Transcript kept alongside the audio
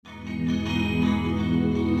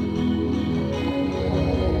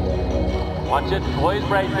Watch it, boys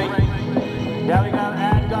racing. Here we go,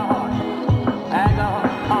 and go hard. And go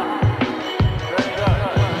hard. Very good.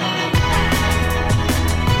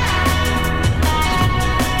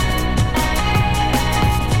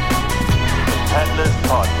 The Peddler's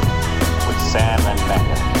Pod with Sam and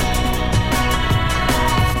Macca.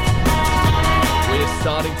 We're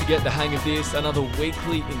starting to get the hang of this. Another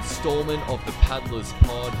weekly installment of the Paddlers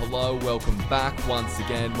Pod. Hello, welcome back once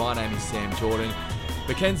again. My name is Sam Jordan.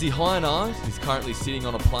 Mackenzie Hynard is currently sitting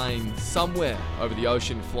on a plane somewhere over the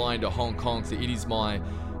ocean flying to Hong Kong. So it is my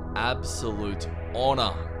absolute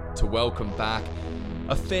honour to welcome back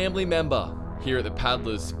a family member here at the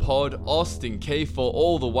Paddlers Pod, Austin Kieffer,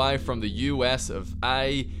 all the way from the US of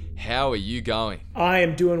A. How are you going? I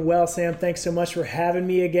am doing well, Sam. Thanks so much for having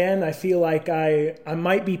me again. I feel like I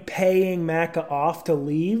might be paying Macca off to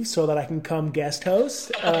leave so that I can come guest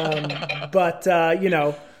host. But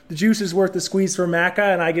the juice is worth the squeeze for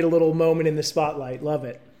Macca, and I get a little moment in the spotlight. Love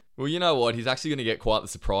it. Well, you know what? He's actually going to get quite the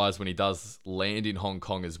surprise when he does land in Hong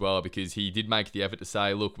Kong as well, because he did make the effort to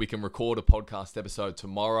say, look, we can record a podcast episode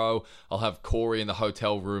tomorrow. I'll have Corey in the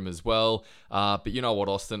hotel room as well. But you know what,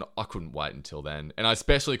 Austin? I couldn't wait until then. And I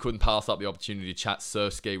especially couldn't pass up the opportunity to chat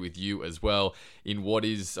surf ski with you as well in what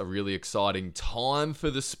is a really exciting time for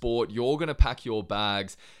the sport. You're going to pack your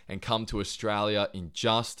bags and come to Australia in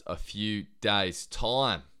just a few days'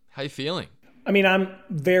 time. How you feeling? I mean, I'm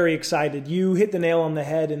very excited. You hit the nail on the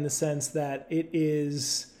head in the sense that it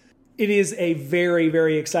is a very,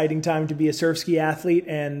 very exciting time to be a surf ski athlete,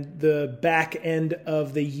 and the back end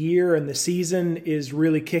of the year and the season is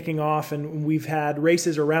really kicking off, and we've had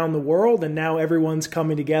races around the world, and now everyone's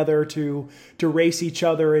coming together to race each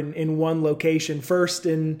other in one location, first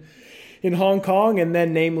in Hong Kong and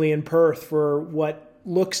then namely in Perth for what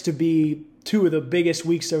looks to be two of the biggest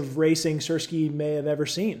weeks of racing surf ski may have ever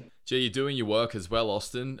seen. Gee, you're doing your work as well,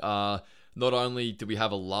 Austin. Not only did we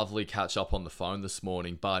have a lovely catch up on the phone this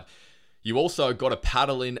morning, but you also got a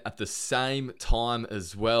paddle in at the same time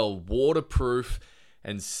as well. Waterproof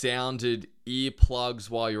and sounded earplugs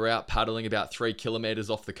while you're out paddling about 3 kilometers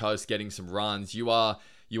off the coast getting some runs. You are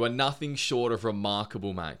nothing short of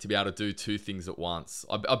remarkable, mate, to be able to do two things at once.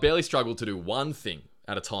 I barely struggled to do one thing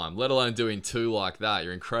at a time, let alone doing two like that.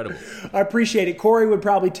 You're incredible. I appreciate it. Corey would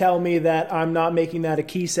probably tell me that I'm not making that a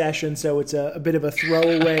key session, so it's a bit of a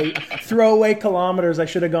throwaway kilometers. I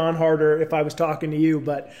should have gone harder if I was talking to you,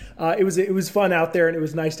 but it was fun out there, and it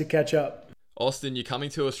was nice to catch up. Austin, you're coming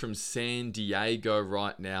to us from San Diego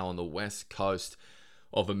right now on the west coast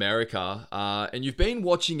of America, and you've been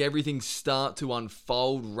watching everything start to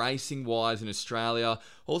unfold racing-wise in Australia,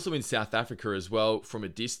 also in South Africa as well from a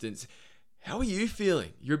distance. How are you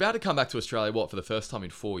feeling? You're about to come back to Australia, for the first time in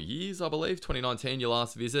 4 years, I believe? 2019, your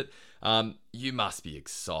last visit. You must be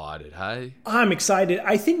excited, hey? I'm excited.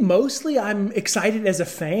 I think mostly I'm excited as a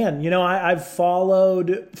fan. You know, I've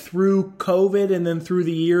followed through COVID and then through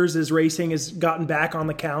the years as racing has gotten back on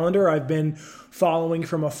the calendar. I've been following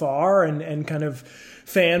from afar and kind of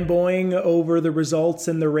fanboying over the results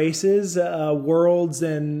and the races, Worlds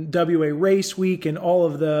and WA Race Week and all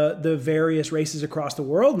of the various races across the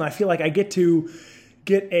world. And I feel like I get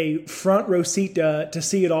a front row seat to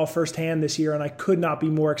see it all firsthand this year. And I could not be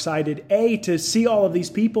more excited, A, to see all of these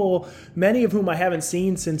people, many of whom I haven't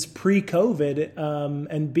seen since pre-COVID.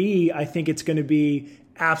 And B, I think it's going to be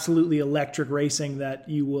absolutely electric racing that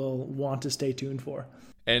you will want to stay tuned for.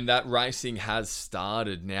 And that racing has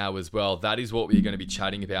started now as well. That is what we're going to be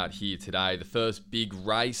chatting about here today. The first big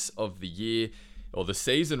race of the year, or the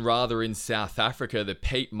season rather, in South Africa, the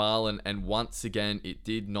Pete Marlin, and once again, it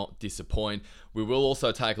did not disappoint. We will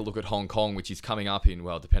also take a look at Hong Kong, which is coming up in,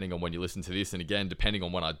 well, depending on when you listen to this, and again, depending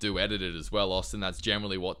on when I do edit it as well, Austin, that's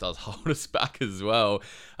generally what does hold us back as well,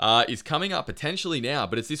 is coming up potentially now,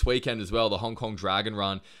 but it's this weekend as well, the Hong Kong Dragon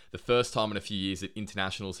Run, the first time in a few years that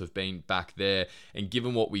internationals have been back there, and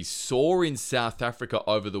given what we saw in South Africa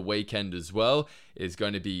over the weekend as well, there's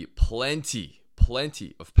going to be plenty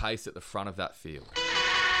of pace at the front of that field.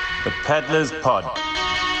 The Paddlers Pod.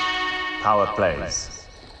 Power plays.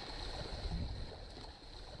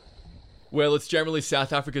 Well, it's generally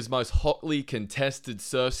South Africa's most hotly contested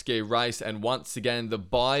surf ski race, and once again, the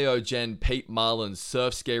Biogen Pete Marlin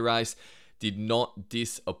surf ski race did not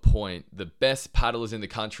disappoint. The best paddlers in the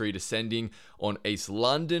country descending on East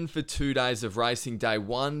London for 2 days of racing, day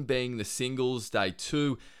one being the singles, day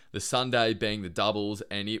two the Sunday being the doubles,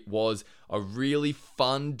 and it was a really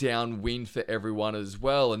fun downwind for everyone as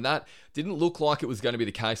well. And that didn't look like it was going to be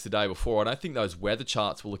the case the day before. I don't think those weather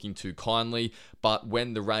charts were looking too kindly, but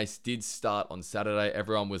when the race did start on Saturday,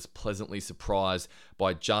 everyone was pleasantly surprised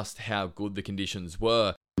by just how good the conditions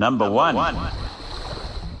were. Number one.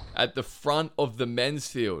 At the front of the men's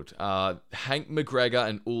field, Hank McGregor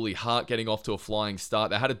and Uli Hart getting off to a flying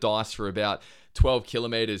start. They had a dice for about 12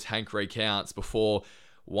 kilometers, Hank recounts, before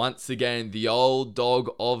once again the old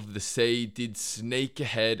dog of the sea did sneak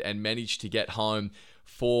ahead and managed to get home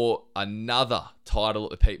for another title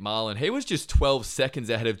at the Pete Marlin. He was just 12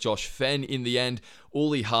 seconds ahead of Josh Fenn in the end.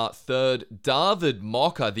 Uli Hart third. David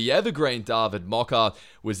Macca, the evergreen David Macca,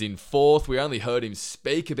 was in fourth. We only heard him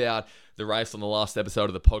speak about the race on the last episode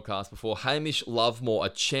of the podcast before. Hamish Lovemore, a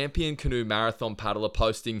champion canoe marathon paddler,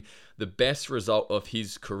 posting the best result of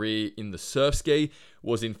his career in the surf ski,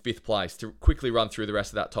 was in fifth place. To quickly run through the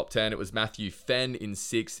rest of that top 10, it was Matthew Fenn in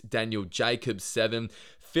 6, Daniel Jacobs 7,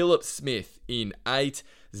 Philip Smith in 8,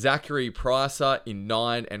 Zachary Pricer in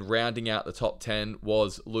 9, and rounding out the top 10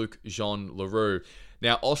 was Luke Jean Leroux.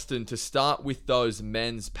 Now, Austin, to start with those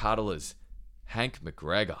men's paddlers, Hank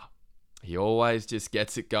McGregor. He always just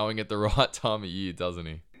gets it going at the right time of year, doesn't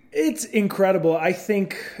he? It's incredible. I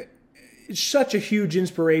think it's such a huge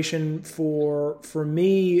inspiration for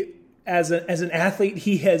me as an athlete.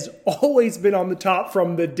 He has always been on the top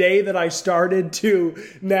from the day that I started to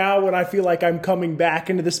now when I feel like I'm coming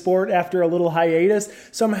back into the sport after a little hiatus.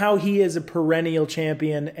 Somehow he is a perennial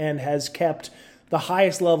champion and has kept the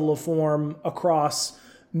highest level of form across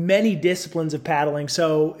many disciplines of paddling.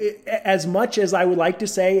 So as much as I would like to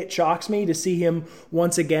say it shocks me to see him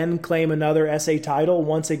once again claim another SA title,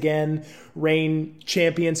 once again reign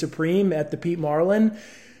champion supreme at the Pete Marlin,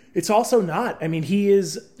 it's also not. I mean, he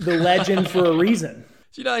is the legend for a reason.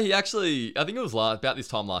 You know, he actually, I think it was about this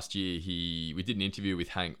time last year, we did an interview with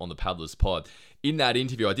Hank on the Paddlers Pod. In that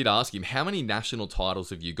interview, I did ask him, how many national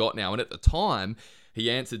titles have you got now? And at the time, he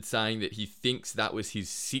answered saying that he thinks that was his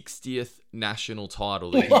 60th national title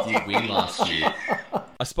that he did win last year.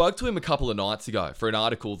 I spoke to him a couple of nights ago for an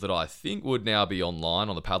article that I think would now be online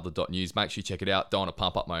on the paddler.news. Make sure you check it out. Don't want to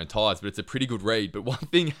pump up my own tires, but it's a pretty good read. But one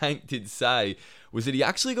thing Hank did say was that he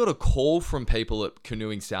actually got a call from people at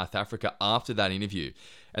Canoeing South Africa after that interview.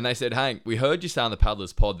 And they said, Hank, we heard you say on the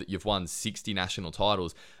Paddlers Pod that you've won 60 national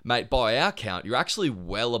titles. Mate, by our count, you're actually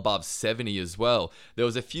well above 70 as well. There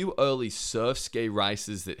was a few early surf ski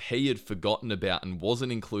races that he had forgotten about and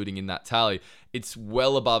wasn't including in that tally. It's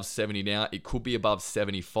well above 70 now. It could be above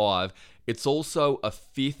 75. It's also a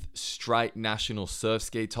fifth straight national surf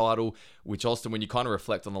ski title, which, Austin, when you kind of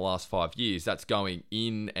reflect on the last 5 years, that's going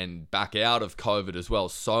in and back out of COVID as well.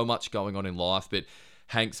 So much going on in life, but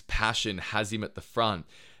Hank's passion has him at the front.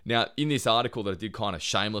 Now, in this article that I did kind of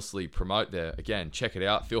shamelessly promote there, again, check it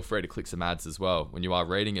out. Feel free to click some ads as well when you are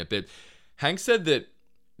reading it. But Hank said that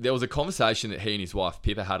there was a conversation that he and his wife,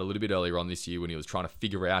 Pippa, had a little bit earlier on this year when he was trying to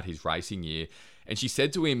figure out his racing year. And she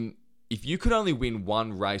said to him, if you could only win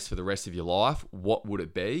one race for the rest of your life, what would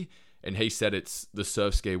it be? And he said it's the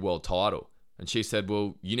surf ski world title. And she said,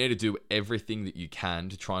 well, you need to do everything that you can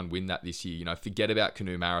to try and win that this year. You know, forget about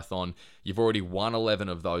canoe marathon. You've already won 11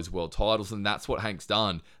 of those world titles, and that's what Hank's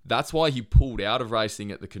done. That's why he pulled out of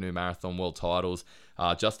racing at the canoe marathon world titles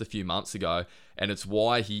just a few months ago. And it's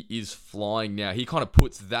why he is flying now. He kind of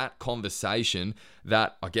puts that conversation,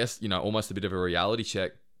 that, I guess, you know, almost a bit of a reality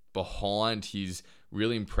check behind his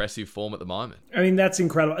really impressive form at the moment. I mean, that's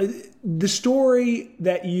incredible. The story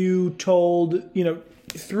that you told, you know,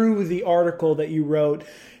 through the article that you wrote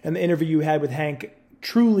and the interview you had with Hank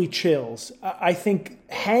truly chills. I think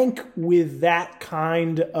Hank, with that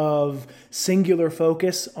kind of singular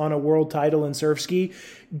focus on a world title in surf ski,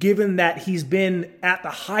 given that he's been at the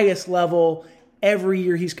highest level every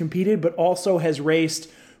year he's competed, but also has raced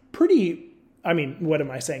pretty, I mean, what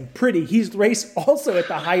am I saying? Pretty. He's raced also at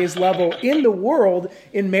the highest level in the world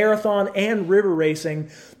in marathon and river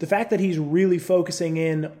racing. The fact that he's really focusing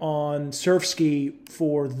in on surf ski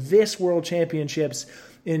for this World Championships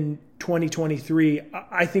in 2023,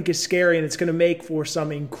 I think is scary, and it's going to make for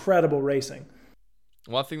some incredible racing.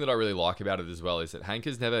 One thing that I really like about it as well is that Hank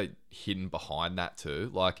has never hidden behind that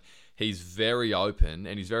too. Like, he's very open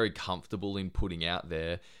and he's very comfortable in putting out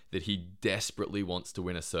there that he desperately wants to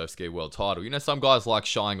win a surf ski world title. You know, some guys like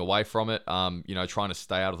shying away from it, you know, trying to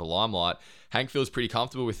stay out of the limelight. Hank feels pretty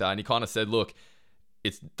comfortable with that. And he kind of said, look,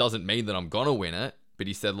 it doesn't mean that I'm going to win it. But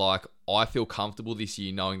he said, like, I feel comfortable this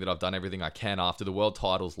year knowing that I've done everything I can. After the world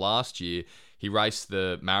titles last year, he raced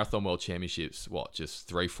the Marathon World Championships, just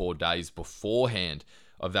 3-4 days beforehand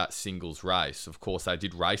of that singles race. Of course, they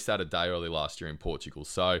did race that a day early last year in Portugal.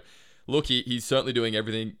 So, look, he's certainly doing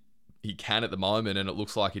everything he can at the moment, and it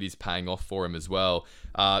looks like it is paying off for him as well.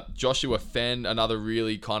 Joshua Fenn, another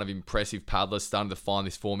really kind of impressive paddler, starting to find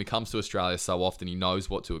this form. He comes to Australia so often, he knows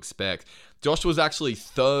what to expect. Josh was actually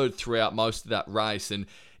third throughout most of that race, and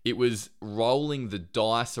it was rolling the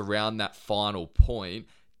dice around that final point.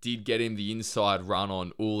 did get him the inside run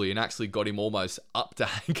on Uli and actually got him almost up to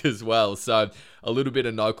Hank as well. So a little bit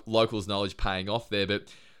of locals knowledge paying off there.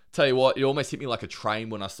 But tell you what, it almost hit me like a train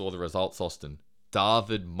when I saw the results, Austin.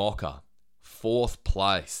 David Macca, 4th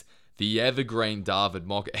place. The evergreen David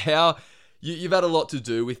Macca. How you've had a lot to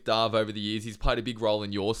do with Dav over the years. He's played a big role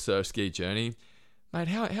in your surf ski journey. Mate,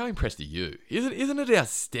 how impressed are you? Isn't it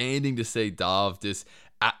outstanding to see Dav just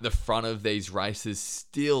at the front of these races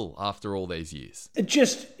still after all these years?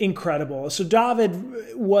 Just incredible. So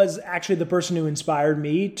David was actually the person who inspired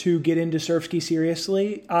me to get into surf ski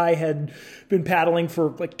seriously. I had been paddling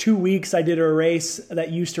for like 2 weeks. I did a race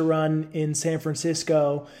that used to run in San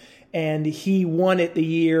Francisco, and he won it the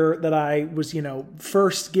year that I was,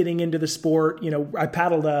 first getting into the sport. I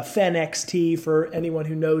paddled a Fen XT for anyone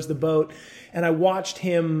who knows the boat, and I watched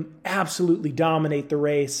him absolutely dominate the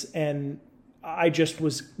race, and I just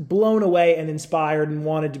was blown away and inspired and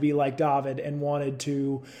wanted to be like David and wanted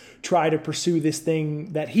to try to pursue this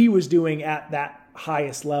thing that he was doing at that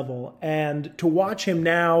highest level. And to watch him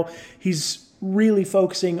now, he's really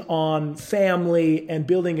focusing on family and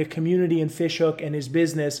building a community in Fishhook and his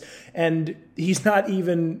business. And he's not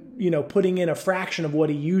even, putting in a fraction of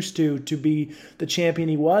what he used to be the champion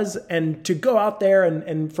he was. And to go out there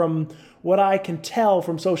and from what I can tell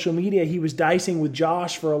from social media, he was dicing with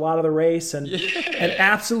Josh for a lot of the race and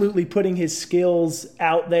absolutely putting his skills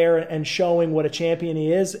out there and showing what a champion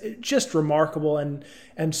he is. Just remarkable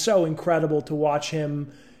and so incredible to watch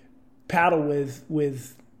him paddle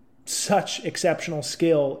with such exceptional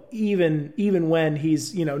skill, even when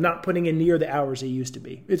he's, not putting in near the hours he used to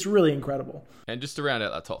be. It's really incredible. And just to round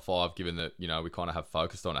out that top 5, given that, we kind of have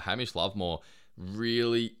focused on it, Hamish Lovemore,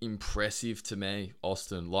 really impressive to me,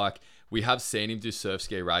 Austin. Like, we have seen him do surf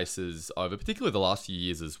ski races over particularly the last few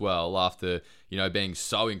years as well, after, being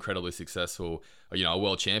so incredibly successful, a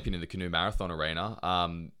world champion in the canoe marathon arena.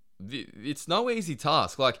 It's no easy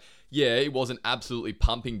task. Like, yeah, it wasn't absolutely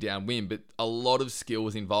pumping downwind, but a lot of skill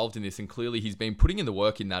was involved in this, and clearly he's been putting in the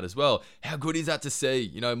work in that as well. How good is that to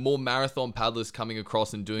see? More marathon paddlers coming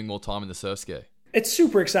across and doing more time in the surf ski. It's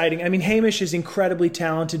super exciting. I mean, Hamish is incredibly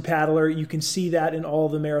talented paddler. You can see that in all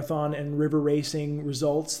the marathon and river racing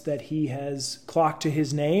results that he has clocked to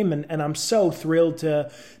his name. And I'm so thrilled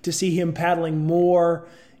to see him paddling more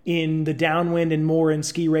in the downwind and more in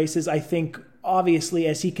ski races. I think, obviously,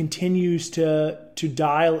 as he continues to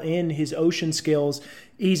dial in his ocean skills,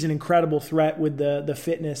 he's an incredible threat with the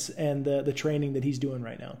fitness and the training that he's doing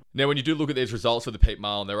right now. Now, when you do look at these results for the Pete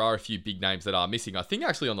Marlin, there are a few big names that are missing. I think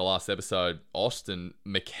actually on the last episode, Austin,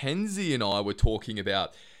 Mackenzie and I were talking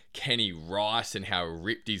about Kenny Rice and how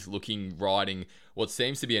ripped he's looking riding what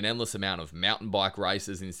seems to be an endless amount of mountain bike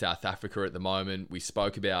races in South Africa at the moment. We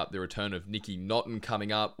spoke about the return of Nicky Naughton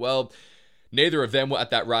coming up. Well, neither of them were at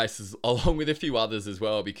that race, along with a few others as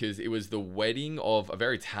well, because it was the wedding of a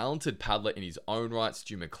very talented paddler in his own right,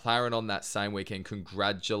 Stu McLaren, on that same weekend.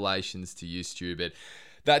 Congratulations to you, Stu. But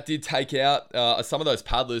that did take out some of those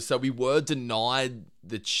paddlers, so we were denied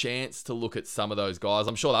the chance to look at some of those guys.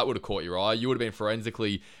 I'm sure that would have caught your eye. You would have been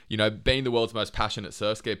forensically, being the world's most passionate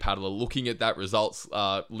surf ski paddler, looking at that results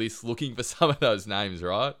list, looking for some of those names,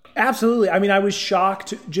 right? Absolutely. I mean, I was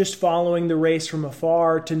shocked just following the race from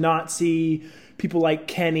afar to not see people like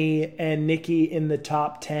Kenny and Nikki in the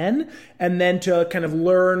top 10, and then to kind of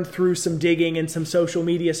learn through some digging and some social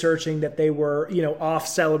media searching that they were, off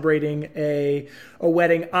celebrating a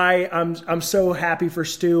wedding. I'm so happy for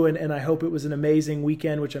Stu, and I hope it was an amazing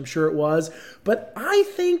weekend, which I'm sure it was. But I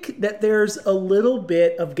think that there's a little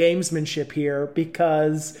bit of gamesmanship here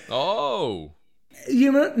because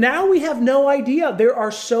now we have no idea. There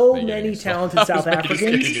are so many talented South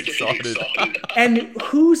Africans. And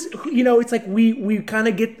it's like we kind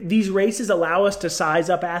of get these races allow us to size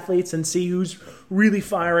up athletes and see who's really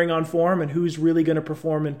firing on form and who's really going to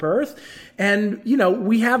perform in Perth. And,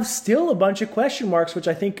 we have still a bunch of question marks, which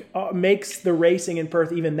I think makes the racing in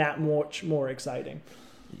Perth even that much more exciting.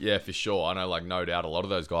 Yeah, for sure. I know, no doubt, a lot of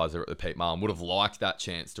those guys that are at the Pete Marlin would have liked that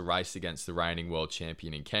chance to race against the reigning world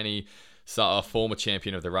champion in Kenny. So a former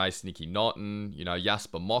champion of the race, Nicky Naughton,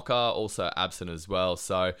 Jasper Macca, also absent as well.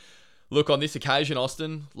 So, look, on this occasion,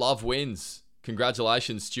 Austin, love wins.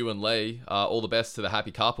 Congratulations, Stu and Lee. All the best to the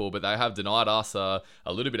happy couple, but they have denied us a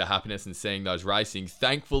little bit of happiness in seeing those racing.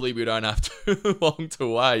 Thankfully, we don't have too long to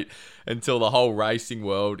wait until the whole racing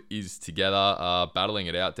world is together, battling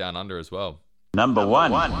it out down under as well. Number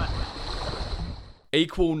one.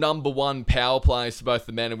 Equal number one power plays for both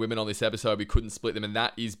the men and women on this episode. We couldn't split them, and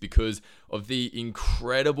that is because of the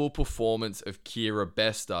incredible performance of Kira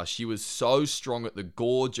Bester. She was so strong at the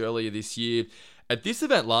Gorge earlier this year, At this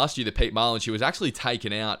event last year, the Pete Marlin, she was actually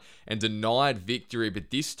taken out and denied victory,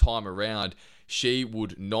 but this time around, she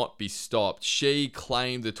would not be stopped. She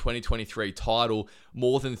claimed the 2023 title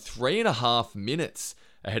more than 3.5 minutes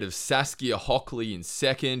ahead of Saskia Hockley in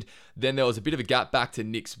second. Then there was a bit of a gap back to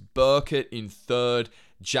Nix Burkett in third.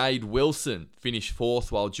 Jade Wilson finished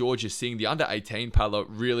fourth, while Georgia Singh, the under-18 paddler,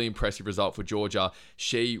 really impressive result for Georgia.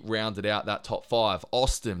 She rounded out that top five.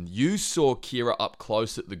 Austin, you saw Keira up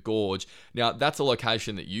close at the Gorge. Now, that's a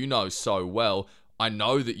location that you know so well. I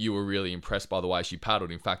know that you were really impressed by the way she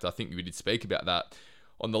paddled. In fact, I think we did speak about that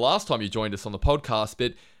on the last time you joined us on the podcast.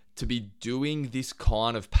 But to be doing this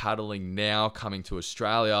kind of paddling now, coming to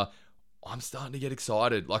Australia, I'm starting to get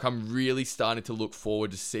excited. Like, I'm really starting to look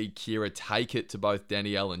forward to see Keira take it to both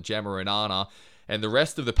Danielle and Gemma and Anna and the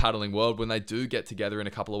rest of the paddling world when they do get together in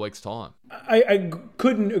a couple of weeks' time. I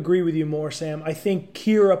couldn't agree with you more, Sam. I think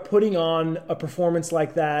Keira putting on a performance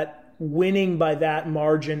like that, winning by that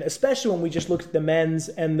margin, especially when we just looked at the men's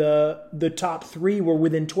and the top three were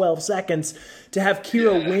within 12 seconds, to have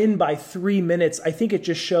Keira win by 3 minutes, I think it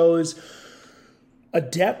just shows a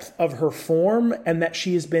depth of her form and that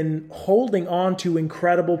she has been holding on to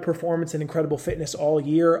incredible performance and incredible fitness all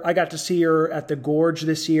year. I got to see her at the Gorge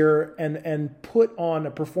this year and put on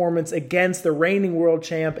a performance against the reigning world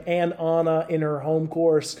champ and Anna in her home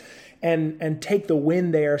course and take the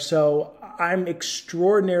win there. So I'm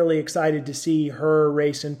extraordinarily excited to see her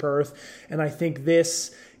race in Perth. And I think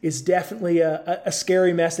this is definitely a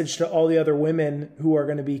scary message to all the other women who are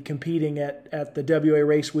going to be competing at the WA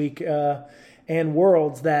Race Week and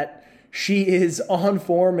Worlds, that she is on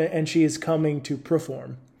form and she is coming to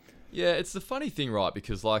perform. Yeah, it's the funny thing, right?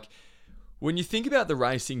 Because, like, when you think about the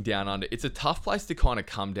racing down under, it's a tough place to kind of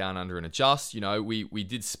come down under and adjust. You know, we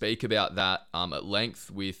did speak about that at length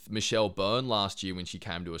with Michelle Byrne last year when she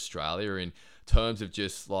came to Australia in terms of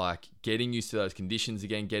just, like, getting used to those conditions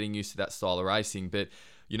again, getting used to that style of racing. But,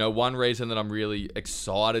 you know, one reason that I'm really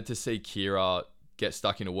excited to see Keira get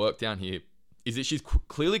stuck into work down here is that she's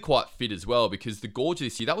clearly quite fit as well, because the Gorge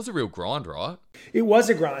this year, that was a real grind, right? It was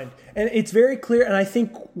a grind. And it's very clear. And I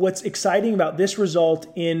think what's exciting about this result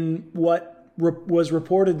in what was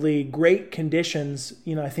reportedly great conditions,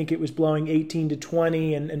 you know, I think it was blowing 18 to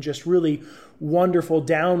 20 and just really wonderful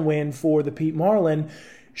downwind for the Pete Marlin.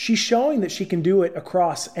 She's showing that she can do it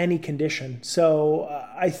across any condition. So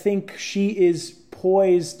I think she is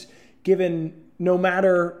poised, given no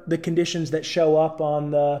matter the conditions that show up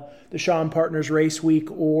on the Shaw Partners Race Week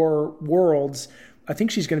or Worlds, I think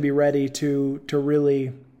she's going to be ready to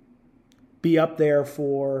really be up there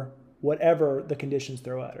for whatever the conditions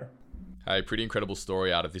throw at her. Hey, pretty incredible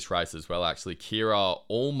story out of this race as well, actually. Keira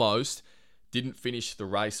almost didn't finish the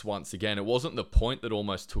race once again. It wasn't the point that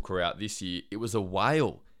almost took her out this year. It was a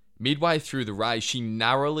whale. Midway through the race, she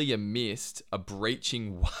narrowly missed a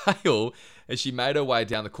breaching whale as she made her way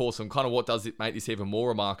down the course. And kind of what does it make this even more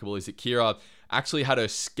remarkable is that Keira actually had her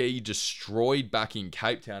ski destroyed back in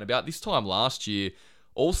Cape Town about this time last year,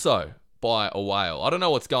 also by a whale. I don't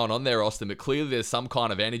know what's going on there, Austin, but clearly there's some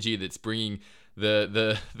kind of energy that's bringing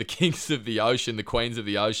the kings of the ocean, the queens of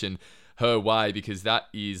the ocean, her way, because that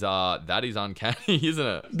is uncanny, isn't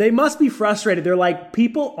it? They must be frustrated. They're like,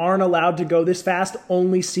 people aren't allowed to go this fast.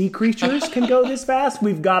 Only sea creatures can go this fast.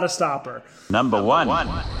 We've got to stop her. Number one.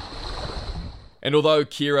 And although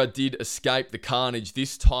Keira did escape the carnage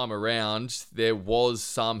this time around, there was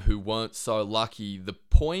some who weren't so lucky. The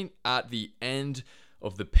point at the end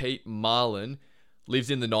of the Pete Marlin lives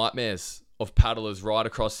in the nightmares of paddlers right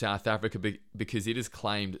across South Africa because it has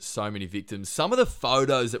claimed so many victims. Some of the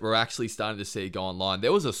photos that we're actually starting to see go online,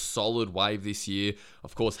 there was a solid wave this year.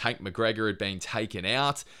 Of course, Hank McGregor had been taken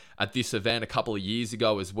out at this event a couple of years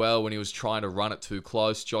ago as well when he was trying to run it too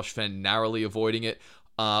close. Josh Fenn narrowly avoiding it.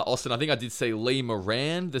 Austin, I think I did see Lee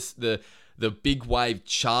Moran, the big wave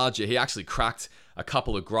charger. He actually cracked a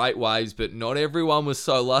couple of great waves, but not everyone was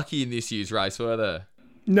so lucky in this year's race, were they?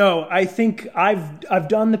 No, I think I've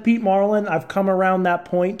done the Pete Marlin. I've come around that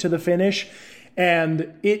point to the finish,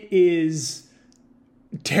 and it is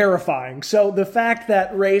terrifying. So the fact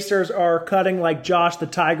that racers are cutting like Josh the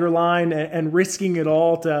Tiger line and risking it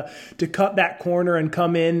all to cut that corner and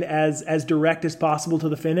come in as direct as possible to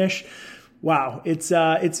the finish, wow!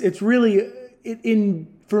 It's really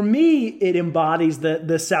for me, it embodies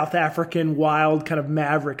the South African wild kind of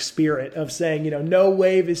maverick spirit of saying, you know, no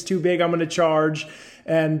wave is too big, I'm going to charge.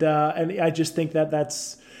 And I just think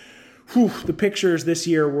that's the pictures this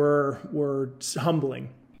year were humbling.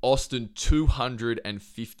 Austin,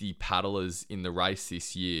 250 paddlers in the race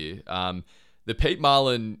this year. the Pete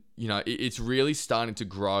Marlin, it's really starting to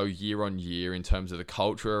grow year on year in terms of the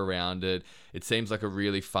culture around it. It seems like a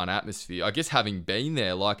really fun atmosphere. I guess having been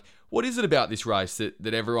there, like, what is it about this race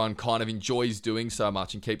that everyone kind of enjoys doing so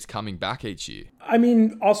much and keeps coming back each year? I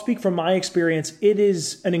mean, I'll speak from my experience. It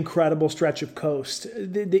is an incredible stretch of coast.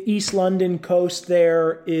 The East London coast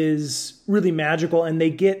there is really magical, and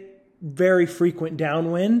they get very frequent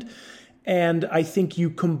downwind. And I think you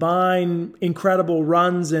combine incredible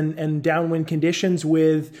runs and downwind conditions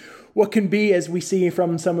with what can be, as we see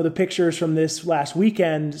from some of the pictures from this last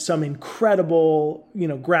weekend, some incredible,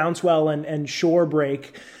 groundswell and shore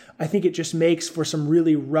break. I think it just makes for some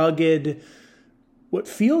really rugged, what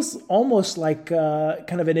feels almost like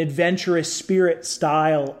kind of an adventurous spirit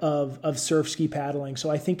style of surf ski paddling.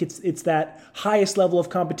 So I think it's that highest level of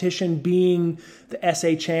competition, being the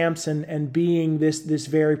SA champs and being this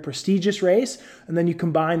very prestigious race. And then you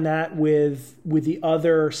combine that with the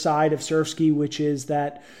other side of surf ski, which is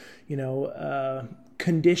that,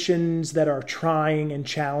 conditions that are trying and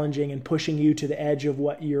challenging and pushing you to the edge of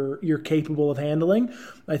what you're capable of handling.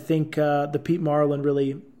 I think the Pete Marlin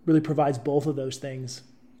really provides both of those things.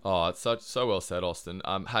 Oh, it's so well said, Austin.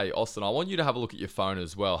 Hey, Austin, I want you to have a look at your phone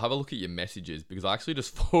as well. Have a look at your messages, because I actually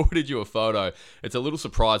just forwarded you a photo. It's a little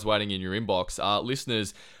surprise waiting in your inbox.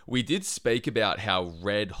 Listeners, we did speak about how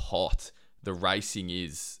red hot the racing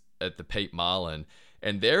is at the Pete Marlin.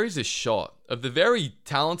 And there is a shot of the very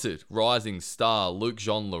talented rising star, Luc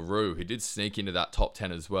Jean Leroux, who did sneak into that top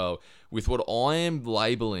 10 as well, with what I am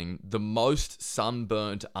labeling the most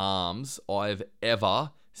sunburnt arms I've ever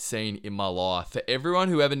seen in my life. For everyone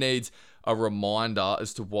who ever needs a reminder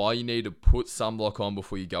as to why you need to put sunblock on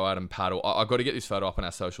before you go out and paddle, I got to get this photo up on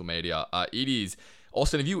our social media. It is...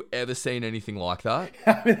 Austin, have you ever seen anything like that?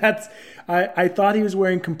 I mean, I thought he was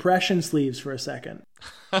wearing compression sleeves for a second.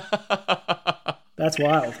 That's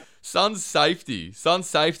wild. Sun's safety,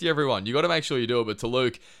 everyone. You got to make sure you do it. But to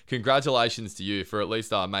Luke, congratulations to you for at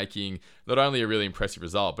least making not only a really impressive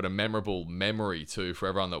result, but a memorable memory too for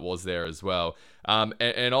everyone that was there as well.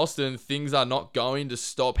 And Austin, things are not going to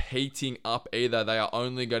stop heating up either. They are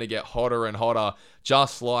only going to get hotter and hotter,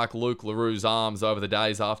 just like Luc Leroux's arms over the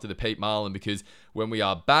days after the Pete Marlin, because when we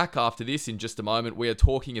are back after this in just a moment, we are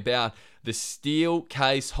talking about the Steel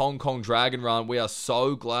Case Hong Kong Dragon Run. We are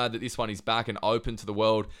so glad that this one is back and open to the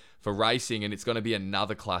world for racing, and it's going to be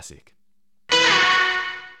another classic.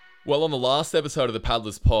 Well, on the last episode of the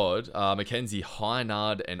Paddlers Pod, Mackenzie,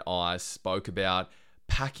 Hynard and I spoke about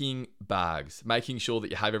packing bags, making sure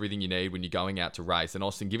that you have everything you need when you're going out to race. And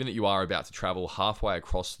Austin, given that you are about to travel halfway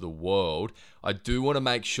across the world, I do want to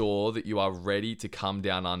make sure that you are ready to come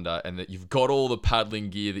down under and that you've got all the paddling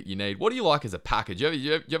gear that you need. What do you like as a package? Do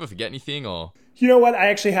you ever forget anything, or? You know what? I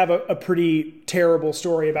actually have a pretty terrible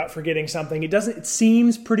story about forgetting something. It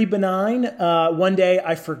seems pretty benign. One day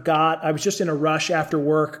I forgot. I was just in a rush after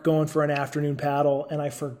work going for an afternoon paddle, and I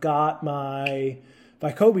forgot my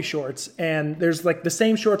Vaikobi shorts. And there's like the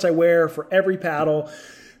same shorts I wear for every paddle.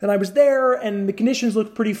 And I was there, and the conditions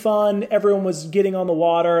looked pretty fun. Everyone was getting on the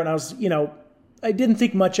water, and I was, I didn't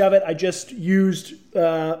think much of it. I just used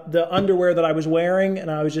the underwear that I was wearing, and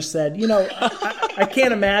I was just said, I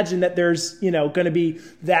can't imagine that there's, going to be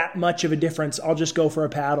that much of a difference. I'll just go for a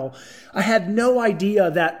paddle. I had no idea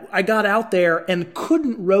that I got out there and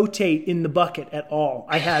couldn't rotate in the bucket at all.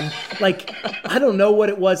 I had I don't know what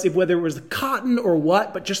it was, whether it was the cotton or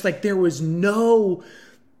what, but just there was no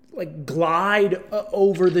glide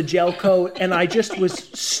over the gel coat, and I just was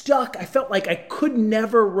stuck. I felt like I could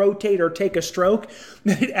never rotate or take a stroke.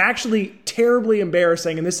 It actually terribly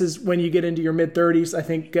embarrassing, and this is when you get into your mid-30s.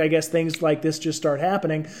 I guess things like this just start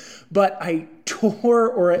happening. But I tore,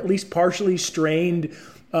 or at least partially strained,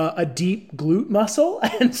 a deep glute muscle,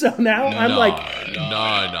 and so now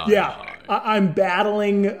I'm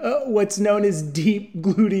battling what's known as deep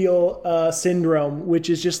gluteal syndrome, which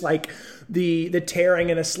is just the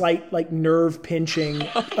tearing and a slight nerve pinching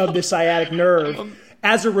of the sciatic nerve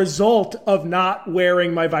as a result of not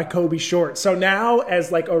wearing my Vaikobi shorts. So now,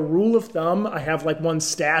 as a rule of thumb, I have one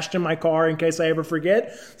stashed in my car in case I ever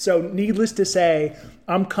forget. So needless to say,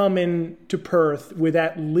 I'm coming to Perth with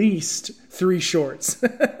at least 3 shorts.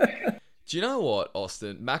 Do you know what,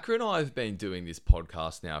 Austin? Macca and I have been doing this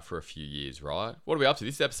podcast now for a few years, right? What are we up to?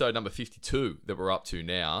 This is episode number 52 that we're up to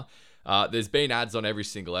now. There's been ads on every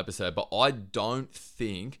single episode, but I don't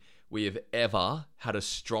think we have ever had a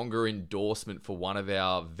stronger endorsement for one of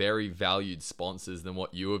our very valued sponsors than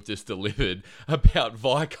what you have just delivered about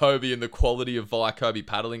Vaikobi and the quality of Vaikobi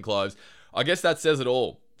paddling clothes. I guess that says it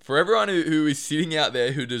all. For everyone who is sitting out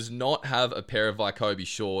there who does not have a pair of Vaikobi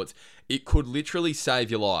shorts, it could literally save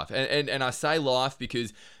your life. And I say life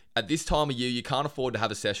because at this time of year, you can't afford to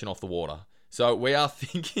have a session off the water. So we are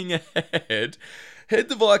thinking ahead. Head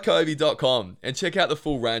to Vaikobi.com and check out the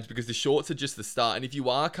full range, because the shorts are just the start. And if you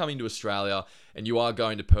are coming to Australia and you are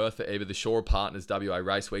going to Perth for either the Shore Partners WA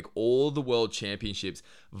Race Week or the World Championships,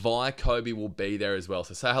 Vaikobi will be there as well.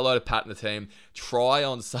 So say hello to Pat and the team. Try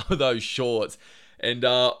on some of those shorts and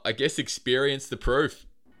I guess experience the proof.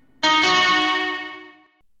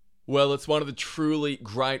 Well, it's one of the truly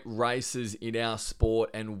great races in our sport,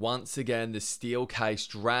 and once again, the Steel Case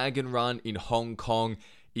Dragon Run in Hong Kong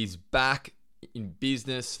is back in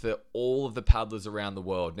business for all of the paddlers around the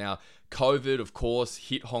world. Now, COVID, of course,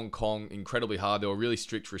 hit Hong Kong incredibly hard. There were really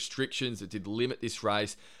strict restrictions that did limit this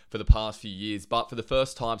race for the past few years, but for the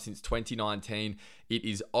first time since 2019, it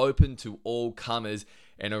is open to all comers,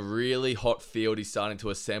 and a really hot field is starting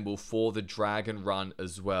to assemble for the Dragon Run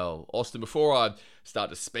as well. Austin, before I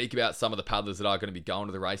start to speak about some of the paddlers that are going to be going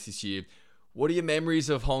to the race this year, what are your memories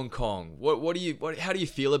of Hong Kong? How do you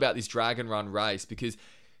feel about this Dragon Run race? Because,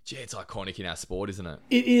 gee, it's iconic in our sport, isn't it?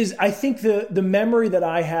 It is. I think the memory that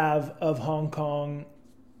I have of Hong Kong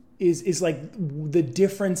is like the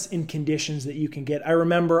difference in conditions that you can get. I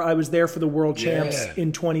remember I was there for the World Champs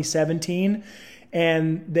in 2017.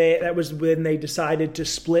 And that was when they decided to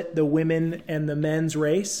split the women and the men's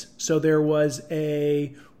race. So there was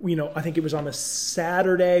I think it was on the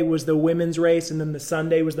Saturday was the women's race, and then the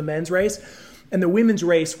Sunday was the men's race. And the women's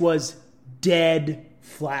race was dead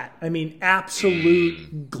flat. I mean,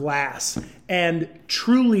 absolute glass. And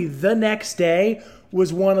truly the next day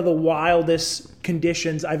was one of the wildest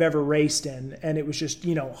conditions I've ever raced in. And it was just,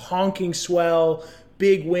 honking swell,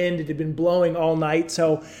 big wind. It had been blowing all night.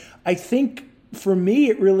 So I think, for me,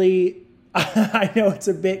 it really, I know it's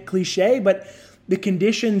a bit cliche, but the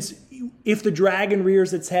conditions, if the dragon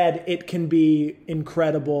rears its head, it can be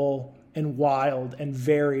incredible and wild and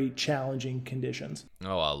very challenging conditions.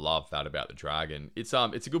 Oh, I love that about the dragon. It's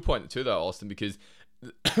a good point too, though, Austin, because,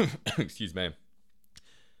 excuse me.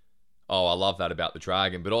 Oh, I love that about the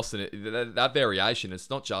dragon. But Austin, that variation, it's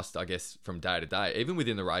not just, I guess, from day to day, even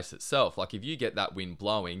within the race itself. Like if you get that wind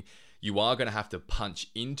blowing, you are going to have to punch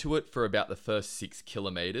into it for about the first 6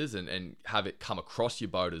 kilometers and have it come across your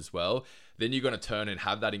boat as well. Then you're going to turn and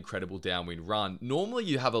have that incredible downwind run. Normally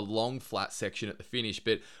you have a long flat section at the finish,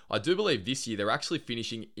 but I do believe this year they're actually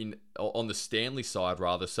finishing on the Stanley side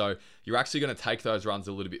rather. So you're actually going to take those runs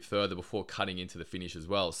a little bit further before cutting into the finish as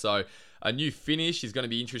well. So a new finish is going to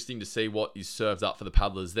be interesting to see what is served up for the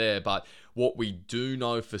paddlers there. But what we do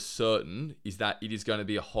know for certain is that it is going to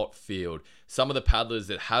be a hot field. Some of the paddlers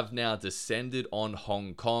that have now descended on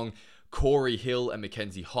Hong Kong: Corey Hill and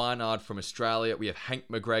Mackenzie Hynard from Australia. We have Hank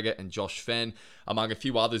McGregor and Josh Fenn, among a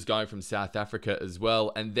few others going from South Africa as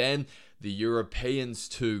well. And then the Europeans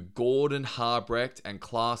too. Gordon Harbrecht and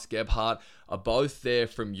Klaas Gebhardt are both there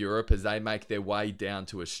from Europe as they make their way down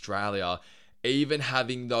to Australia. Even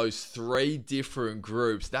having those 3 different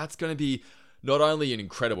groups, that's going to be not only an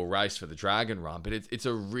incredible race for the Dragon Run, but it's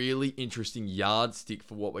a really interesting yardstick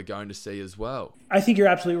for what we're going to see as well. I think you're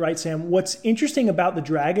absolutely right, Sam. What's interesting about the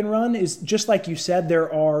Dragon Run is, just like you said,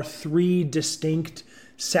 there are 3 distinct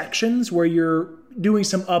sections where you're doing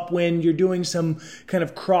some upwind, you're doing some kind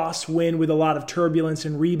of crosswind with a lot of turbulence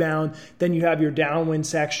and rebound. Then you have your downwind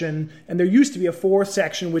section, and there used to be a 4th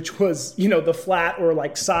section, which was, the flat or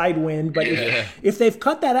like side wind. But if they've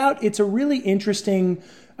cut that out, it's a really interesting,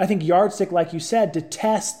 I think, yardstick, like you said, to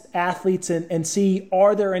test athletes and see,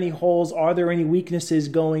 are there any holes, are there any weaknesses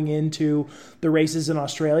going into the races in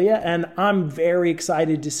Australia? And I'm very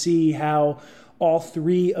excited to see how all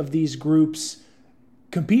 3 of these groups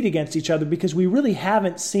compete against each other, because we really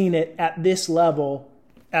haven't seen it at this level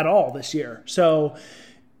at all this year. So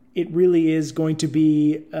it really is going to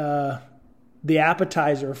be the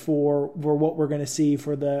appetizer for what we're going to see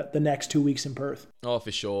for the next 2 weeks in Perth. Oh,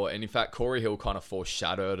 for sure. And in fact, Corey Hill kind of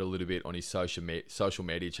foreshadowed a little bit on his social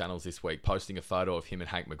media channels this week, posting a photo of him and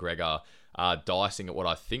Hank McGregor dicing at what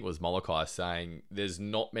I think was Molokai, saying there's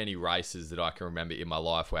not many races that I can remember in my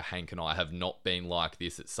life where Hank and I have not been like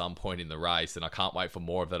this at some point in the race, and I can't wait for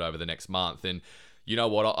more of that over the next month. And you know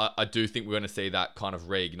what? I do think we're going to see that kind of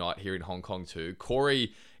reignite here in Hong Kong too.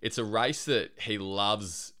 Corey, it's a race that he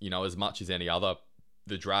loves, as much as any other.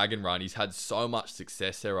 The Dragon Run, he's had so much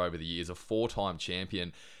success there over the years, a 4-time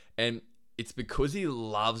champion. And it's because he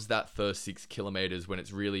loves that first 6 kilometers when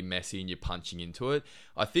it's really messy and you're punching into it.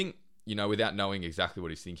 I think, without knowing exactly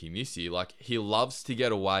what he's thinking this year, like, he loves to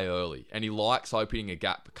get away early and he likes opening a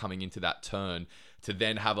gap coming into that turn to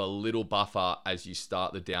then have a little buffer as you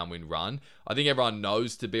start the downwind run. I think everyone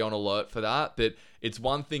knows to be on alert for that, but it's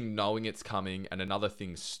one thing knowing it's coming and another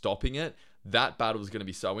thing stopping it. that battle is going to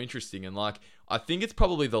be so interesting. And like, I think it's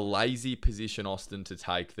probably the lazy position, Austin, to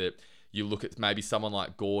take, that you look at maybe someone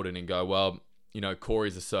like Gordon and go, well, you know,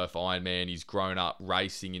 Corey's a surf Ironman. He's grown up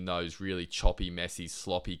racing in those really choppy, messy,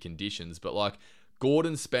 sloppy conditions. But like,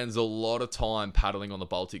 Gordon spends a lot of time paddling on the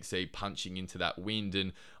Baltic Sea, punching into that wind.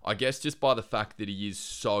 And I guess just by the fact that he is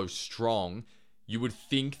so strong, you would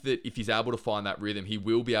think that if he's able to find that rhythm, he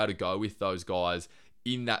will be able to go with those guys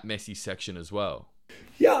in that messy section as well.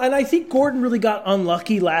 Yeah, and I think Gordon really got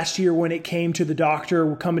unlucky last year when it came to the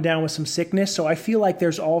doctor coming down with some sickness. So I feel like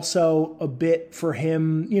there's also a bit for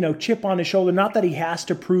him, you know, chip on his shoulder. Not that he has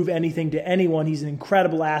to prove anything to anyone. He's an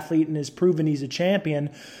incredible athlete and has proven he's a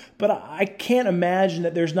champion. But I can't imagine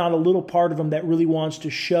that there's not a little part of him that really wants to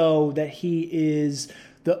show that he is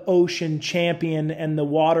the ocean champion and the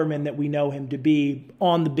waterman that we know him to be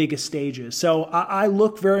on the biggest stages. So I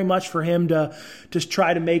look very much for him to just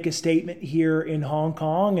try to make a statement here in Hong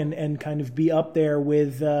Kong and kind of be up there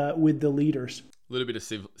with the leaders. A little bit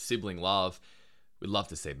of sibling love. We'd love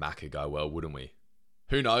to see Macca go well, wouldn't we?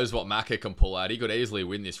 Who knows what Macca can pull out? He could easily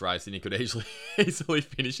win this race, and he could easily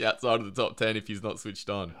finish outside of the top 10 if he's not switched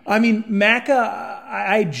on. I mean, Macca,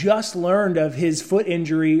 I just learned of his foot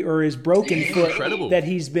injury or his broken foot that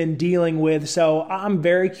he's been dealing with. So I'm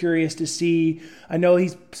very curious to see. I know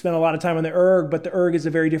he's spent a lot of time on the erg, but the erg is a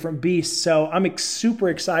very different beast. So I'm super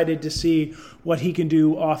excited to see what he can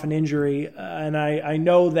do off an injury. And I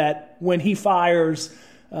know that when he fires,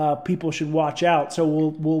 people should watch out.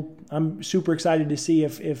 So I'm super excited to see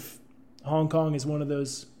if Hong Kong is one of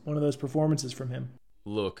those performances from him.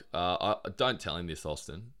 Look, don't tell him this,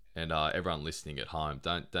 Austin, and everyone listening at home,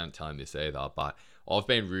 don't tell him this either. But I've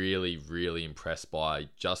been really, really impressed by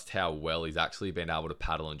just how well he's actually been able to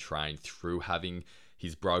paddle and train through having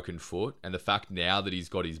his broken foot, and the fact now that he's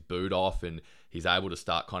got his boot off and he's able to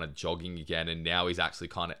start kind of jogging again, and now he's actually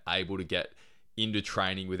kind of able to get into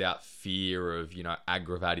training without fear of, you know,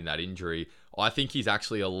 aggravating that injury. I think he's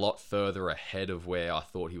actually a lot further ahead of where I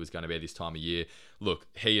thought he was going to be this time of year. Look,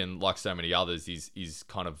 he and like so many others is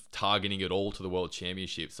kind of targeting it all to the World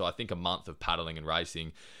Championship. So I think a month of paddling and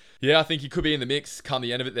racing, yeah, I think he could be in the mix come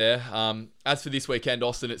the end of it there. As for this weekend,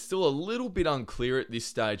 Austin, it's still a little bit unclear at this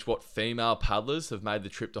stage what female paddlers have made the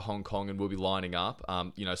trip to Hong Kong and will be lining up.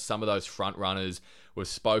 You know, some of those front runners, we've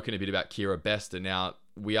spoken a bit about Kira Best, and now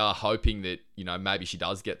we are hoping that, you know, maybe she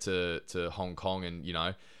does get to Hong Kong, and, you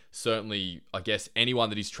know, certainly, I guess, anyone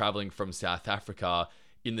that is traveling from South Africa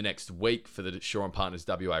in the next week for the Shaw and Partners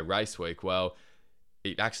WA race week, well,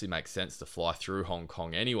 it actually makes sense to fly through Hong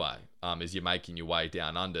Kong anyway, as you're making your way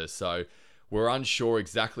down under. So we're unsure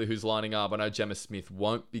exactly who's lining up. I know Gemma Smith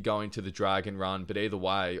won't be going to the Dragon Run, but either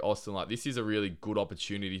way, Austin, like, this is a really good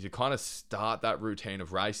opportunity to kind of start that routine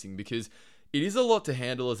of racing, because it is a lot to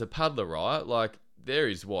handle as a paddler, right? Like, there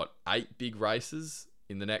is, 9 big races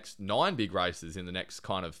in the next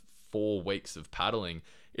 4 weeks of paddling.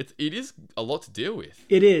 It is a lot to deal with.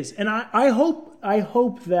 It is. And I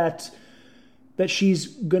hope that she's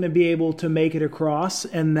going to be able to make it across,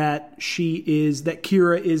 and that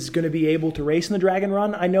Kira is going to be able to race in the Dragon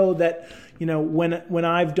Run. I know that, you know, when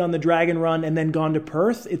I've done the Dragon Run and then gone to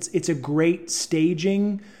Perth, it's a great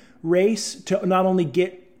staging race to not only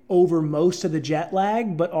get over most of the jet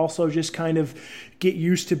lag, but also just kind of get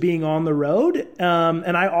used to being on the road.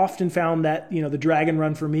 And I often found that, you know, the Dragon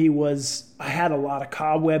Run for me was, I had a lot of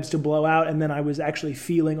cobwebs to blow out, and then I was actually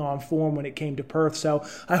feeling on form when it came to Perth. So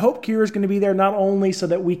I hope Kira's going to be there, not only so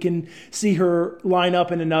that we can see her line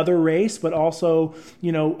up in another race, but also,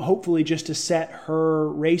 you know, hopefully just to set her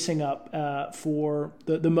racing up for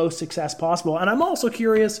the most success possible. And I'm also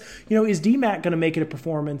curious, you know, is DMAC going to make it a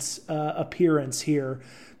performance appearance here?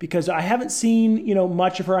 Because I haven't seen, you know,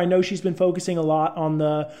 much of her. I know she's been focusing a lot on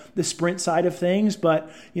the sprint side of things, but,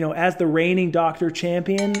 you know, as the reigning Doctor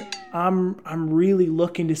champion, I'm really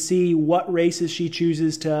looking to see what races she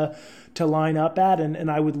chooses to line up at, and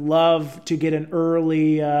I would love to get an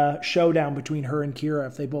early showdown between her and Kira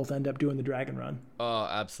if they both end up doing the Dragon Run. Oh,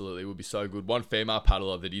 absolutely. It would be so good. One female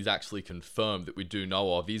paddler that is actually confirmed that we do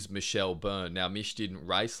know of is Michelle Byrne. Now, Mish didn't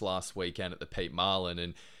race last weekend at the Pete Marlin,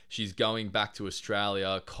 and she's going back to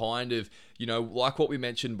Australia, kind of, you know, like what we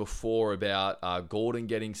mentioned before about Gordon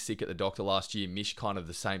getting sick at the doctor last year, Mish, kind of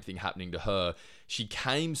the same thing happening to her. She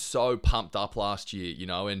came so pumped up last year, you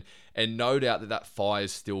know, and no doubt that fire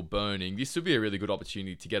is still burning. This would be a really good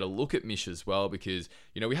opportunity to get a look at Mish as well, because,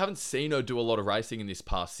 you know, we haven't seen her do a lot of racing in this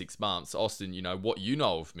past 6 months. Austin, you know, what you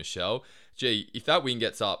know of Michelle, gee, if that win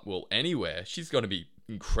gets up, anywhere, she's going to be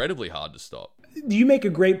incredibly hard to stop. You make a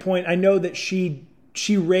great point. I know that she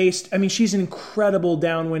she raced. I mean, she's an incredible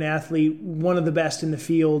downwind athlete, one of the best in the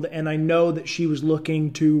field. And I know that she was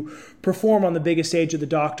looking to perform on the biggest stage of the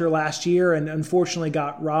Doctor last year and unfortunately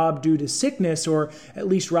got robbed due to sickness, or at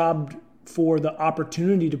least robbed for the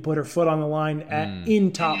opportunity to put her foot on the line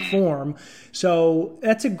in top form. So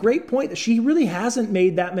that's a great point, that she really hasn't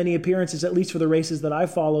made that many appearances, at least for the races that I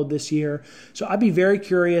followed this year. So I'd be very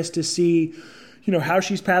curious to see, how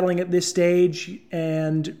she's paddling at this stage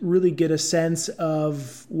and really get a sense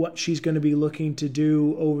of what she's going to be looking to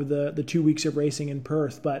do over the 2 weeks of racing in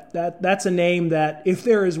Perth. But that's a name that, if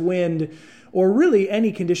there is wind or really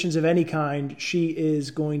any conditions of any kind, she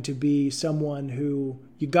is going to be someone who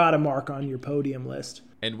you got to mark on your podium list.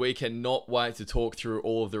 And we cannot wait to talk through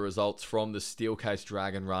all of the results from the Steelcase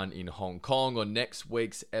Dragon Run in Hong Kong on next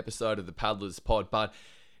week's episode of the Paddlers Pod. But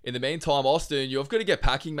in the meantime, Austin, you've got to get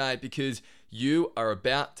packing, mate, because you are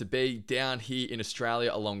about to be down here in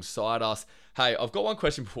Australia alongside us. Hey, I've got one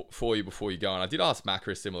question for you before you go, and I did ask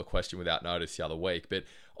Macca a similar question without notice the other week, but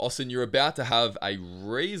Austin, you're about to have a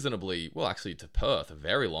reasonably, well, actually to Perth, a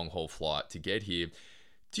very long-haul flight to get here.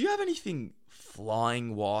 Do you have anything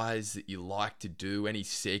flying-wise that you like to do, any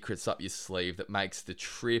secrets up your sleeve that makes the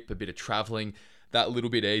trip, a bit of travelling, that little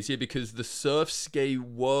bit easier? Because the surf ski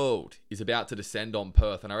world is about to descend on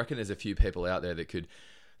Perth, and I reckon there's a few people out there that could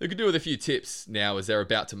do with a few tips now as they're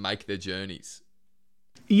about to make their journeys.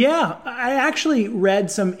 Yeah, I actually read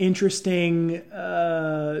some interesting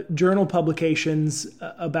journal publications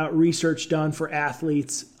about research done for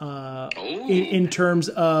athletes in terms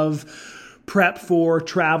of prep for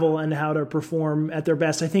travel and how to perform at their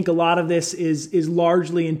best. I think a lot of this is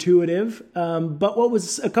largely intuitive, but what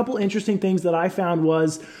was a couple interesting things that I found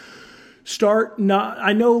was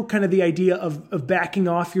I know kind of the idea of backing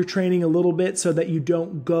off your training a little bit so that you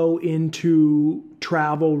don't go into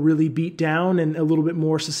travel really beat down and a little bit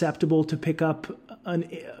more susceptible to pick up a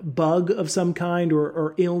bug of some kind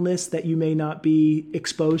or illness that you may not be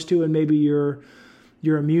exposed to, and maybe your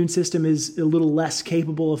immune system is a little less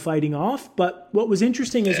capable of fighting off. But what was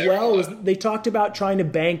interesting as well is they talked about trying to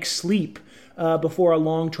bank sleep before a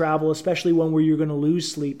long travel, especially one where you're going to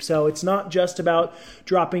lose sleep. So it's not just about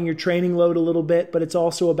dropping your training load a little bit, but it's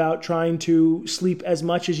also about trying to sleep as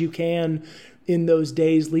much as you can in those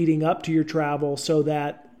days leading up to your travel so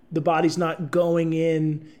that the body's not going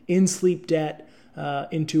in sleep debt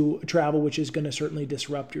into a travel, which is going to certainly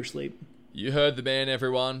disrupt your sleep. You heard the man,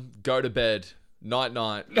 everyone. Go to bed. Night.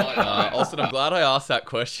 Austin, I'm glad I asked that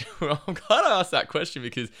question.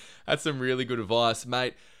 Because that's some really good advice,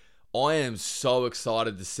 mate. I am so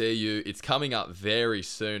excited to see you. It's coming up very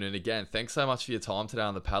soon. And again, thanks so much for your time today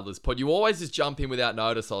on the Paddlers Pod. You always just jump in without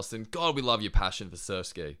notice, Austin. God, we love your passion for surf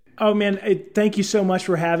ski. Oh, man, thank you so much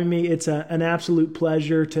for having me. It's an absolute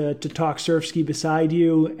pleasure to talk surf ski beside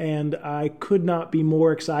you. And I could not be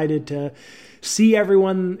more excited to see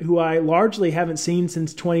everyone who I largely haven't seen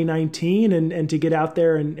since 2019 and to get out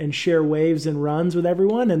there and share waves and runs with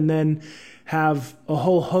everyone, and then have a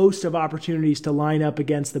whole host of opportunities to line up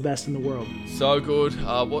against the best in the world. So good.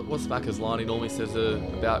 What's Macca's line he normally says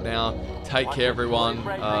about now? Take care, everyone.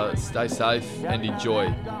 Stay safe and enjoy.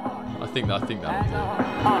 I think that'll do.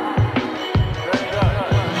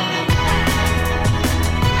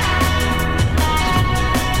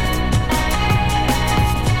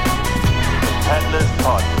 Paddlers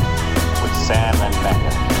Pod with Sam and Macca.